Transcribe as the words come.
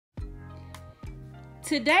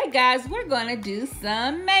Today, guys, we're gonna do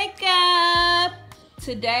some makeup.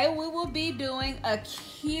 Today, we will be doing a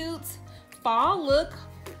cute fall look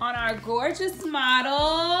on our gorgeous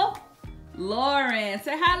model, Loren.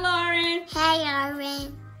 Say hi, Loren. Hey,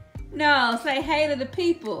 Loren. No, say hey to the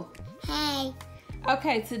people. Hey.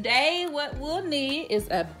 Okay, today what we'll need is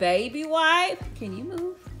a baby wipe. Can you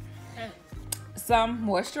move? Some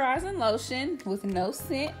moisturizing lotion with no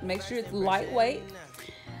scent. Make sure it's lightweight.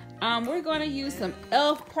 We're going to use some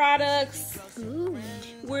e.l.f. products. Ooh.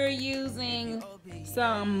 We're using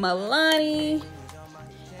some Milani.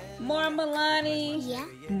 More Milani. Yeah.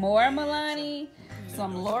 More Milani.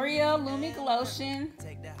 Some L'Oreal Lumic lotion.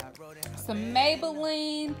 Some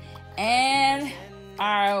Maybelline. And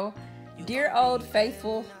our dear old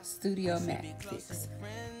faithful Studio Matte Fix.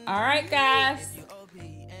 All right, guys.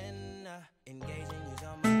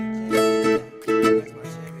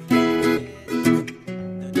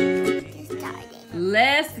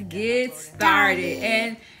 Let's get started.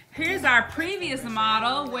 And here's our previous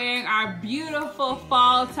model wearing our beautiful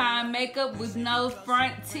fall time makeup with no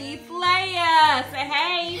front teeth. Leia, say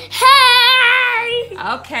hey. Hey.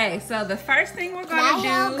 Okay, so the first thing we're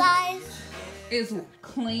gonna do is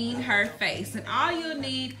clean her face, and all you'll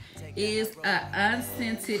need is an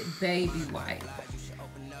unscented baby wipe.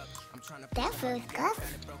 That feels good.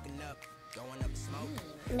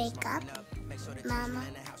 Makeup, Mama.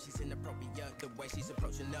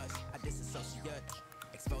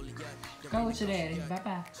 Go with your daddy.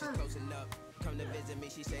 Bye-bye.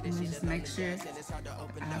 And just make sure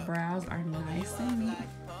eyebrows are nice and neat.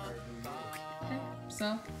 Okay,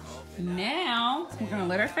 so now we're gonna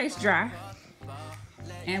let our face dry,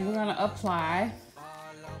 and we're gonna apply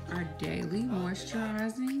our daily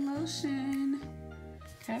moisturizing lotion.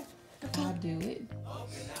 Okay, I'll do it.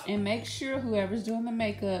 And make sure whoever's doing the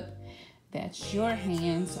makeup that your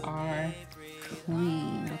hands are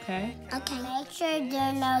clean, okay? Okay. Make sure there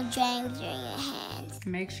are no germs in your hands.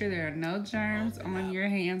 Make sure there are no germs on your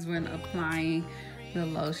hands when applying the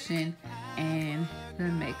lotion and the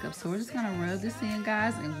makeup. So we're just gonna rub this in,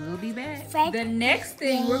 guys, and we'll be back. The next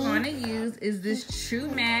thing we're gonna use is this True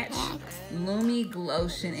Match Lumic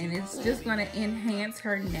lotion, and it's just gonna enhance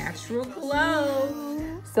her natural glow.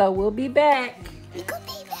 So we'll be back. We could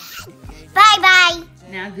be back. Bye-bye.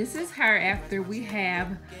 Now this is her after we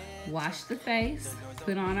have washed the face,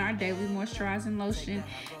 put on our daily moisturizing lotion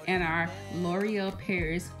and our L'Oreal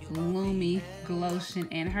Paris Lumic lotion,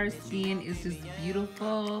 and her skin is just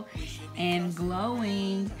beautiful and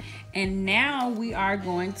glowing. And now we are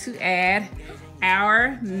going to add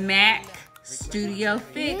our MAC Studio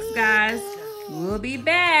Fix, guys. We'll be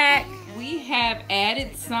back. We have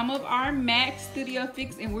added some of our MAC Studio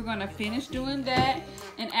Fix, and we're gonna finish doing that.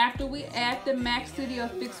 And after we add the MAC Studio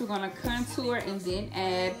Fix, we're gonna contour and then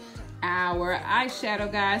add our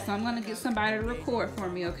eyeshadow, guys. So I'm gonna get somebody to record for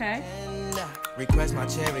me, okay? Request my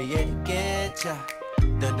chariot, get ya.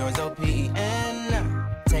 The doors open,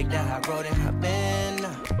 take that hot road and hop in.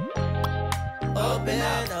 Open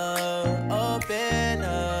up, open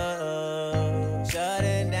up. Shut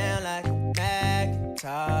it down like a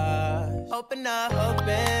Macintosh. Open up,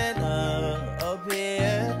 open,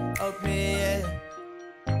 open.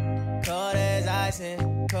 Cold as ice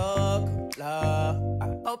and Coca-Cola.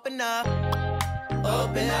 Open up,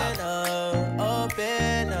 open up,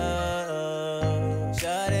 open up.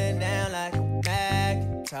 Shut it down like a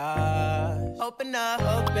Macintosh. Open up,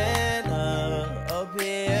 open.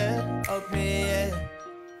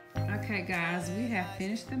 Okay, guys, we have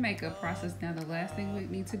finished the makeup process. Now the last thing we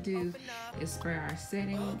need to do is spray our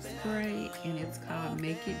setting spray, and it's called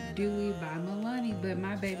Make It Dewy by Milani. But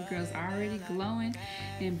my baby girl's already glowing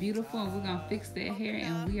and beautiful, and we're gonna fix that hair,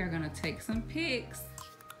 and we are gonna take some pics.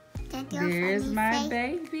 There's my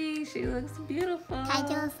baby. She looks beautiful. I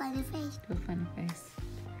do a funny face. Do a funny face.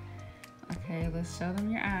 Okay, let's show them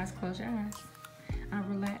your eyes. Close your eyes.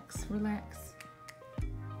 Relax, relax.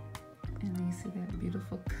 And you see that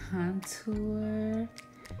beautiful contour.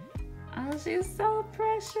 Oh, she's so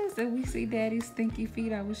precious. And we see Daddy's stinky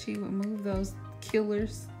feet. I wish he would move those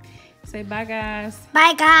killers. Say bye, guys.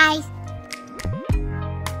 Bye, guys.